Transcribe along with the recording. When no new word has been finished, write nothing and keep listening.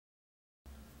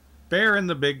Bear in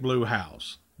the Big Blue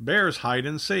House. Bears hide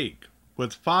and seek,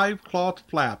 with 5 cloth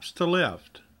flaps to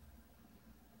lift.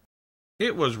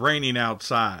 It was raining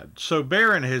outside, so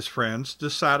Bear and his friends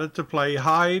decided to play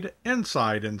hide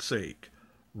inside and seek.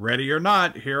 Ready or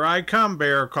not, here I come,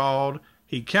 Bear called.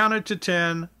 He counted to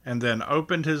 10 and then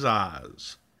opened his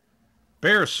eyes.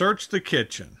 Bear searched the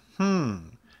kitchen.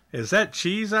 Is that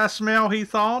cheese I smell, he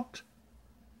thought.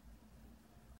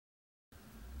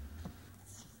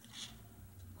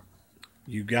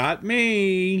 You got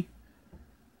me.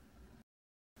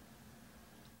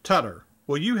 Tutter,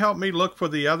 will you help me look for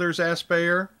the others? Asked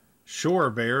Bear. Sure,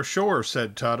 Bear, sure,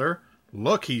 said Tutter.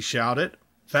 Look, he shouted,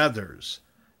 feathers.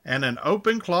 And an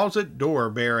open closet door,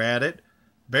 Bear added.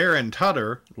 Bear and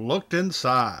Tutter looked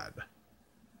inside.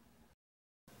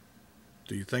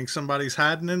 Do you think somebody's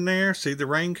hiding in there? See the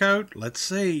raincoat? Let's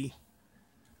see.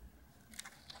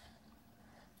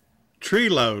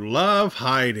 Treelo love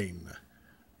hiding.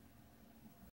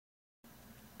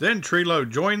 Then Treelo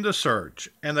joined the search,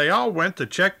 and they all went to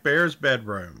check Bear's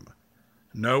bedroom.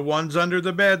 No one's under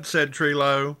the bed, said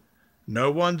Treelo. No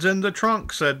one's in the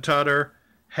trunk, said Tutter.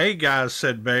 Hey guys,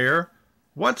 said Bear,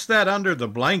 what's that under the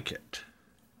blanket?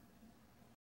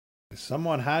 Is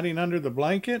someone hiding under the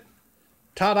blanket?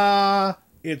 Ta-da!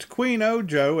 It's Queen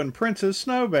Ojo and Princess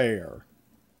Snow Bear.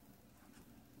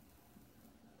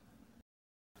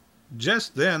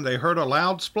 Just then they heard a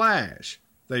loud splash.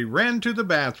 They ran to the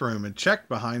bathroom and checked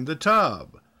behind the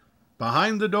tub,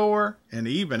 behind the door, and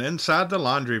even inside the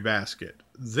laundry basket.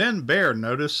 Then Bear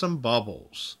noticed some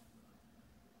bubbles.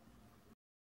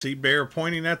 See Bear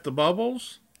pointing at the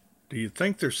bubbles? Do you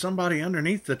think there's somebody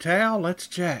underneath the towel? Let's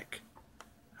check.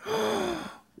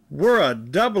 We're a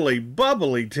doubly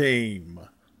bubbly team.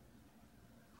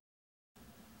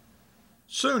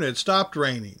 Soon it stopped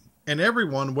raining, and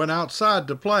everyone went outside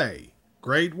to play.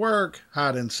 Great work,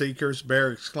 hide-and-seekers,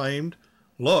 Bear exclaimed.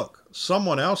 Look,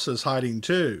 someone else is hiding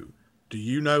too. Do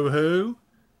you know who?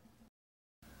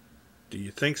 Do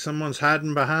you think someone's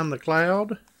hiding behind the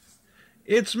cloud?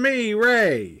 It's me,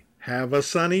 Ray. Have a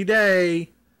sunny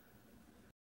day.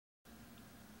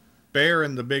 Bear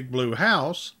in the Big Blue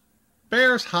House.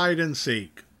 Bears hide and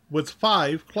seek, with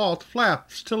 5 cloth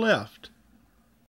flaps to lift.